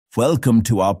Welcome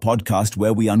to our podcast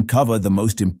where we uncover the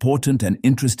most important and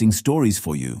interesting stories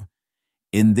for you.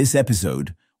 In this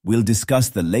episode, we'll discuss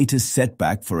the latest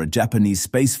setback for a Japanese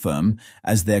space firm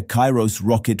as their Kairos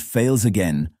rocket fails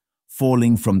again,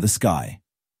 falling from the sky.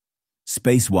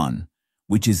 Space One,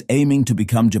 which is aiming to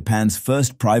become Japan's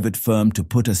first private firm to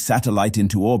put a satellite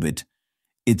into orbit,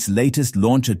 its latest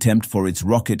launch attempt for its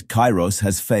rocket Kairos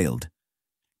has failed.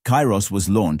 Kairos was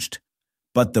launched,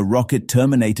 but the rocket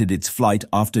terminated its flight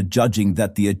after judging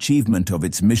that the achievement of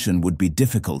its mission would be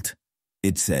difficult,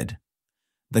 it said.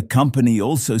 The company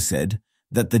also said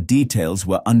that the details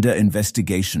were under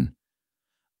investigation.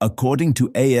 According to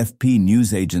AFP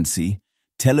news agency,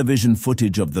 television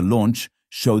footage of the launch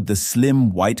showed the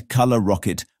slim white-color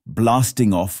rocket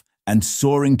blasting off and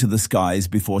soaring to the skies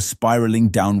before spiraling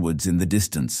downwards in the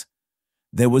distance.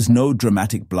 There was no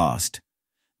dramatic blast.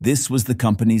 This was the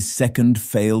company's second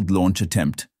failed launch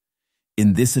attempt.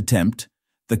 In this attempt,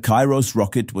 the Kairos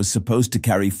rocket was supposed to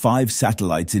carry 5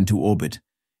 satellites into orbit,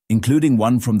 including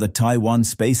one from the Taiwan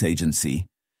Space Agency,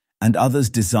 and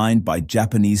others designed by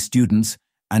Japanese students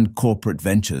and corporate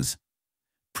ventures.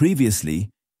 Previously,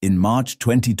 in March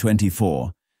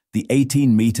 2024, the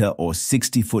 18-meter or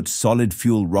 60-foot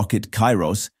solid-fuel rocket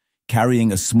Kairos,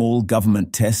 carrying a small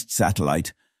government test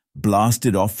satellite,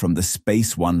 blasted off from the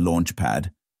Space One launch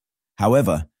pad.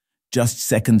 However, just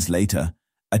seconds later,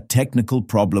 a technical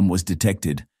problem was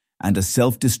detected and a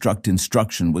self-destruct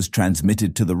instruction was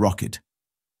transmitted to the rocket.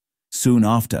 Soon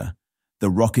after,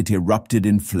 the rocket erupted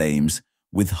in flames,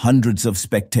 with hundreds of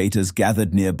spectators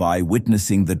gathered nearby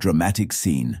witnessing the dramatic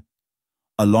scene.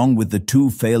 Along with the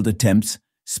 2 failed attempts,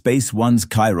 Space One's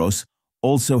Kairos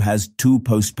also has 2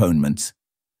 postponements.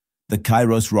 The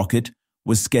Kairos rocket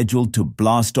was scheduled to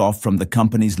blast off from the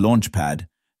company's launch pad,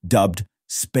 dubbed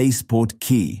Spaceport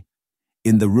Key,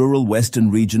 in the rural western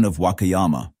region of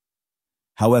Wakayama.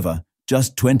 However,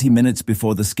 just 20 minutes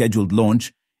before the scheduled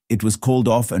launch, it was called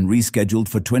off and rescheduled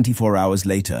for 24 hours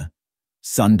later,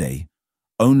 Sunday,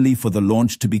 only for the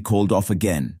launch to be called off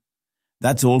again.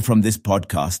 That's all from this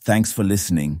podcast. Thanks for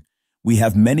listening. We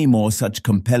have many more such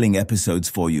compelling episodes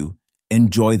for you.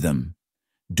 Enjoy them.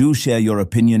 Do share your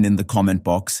opinion in the comment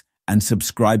box and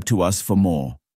subscribe to us for more.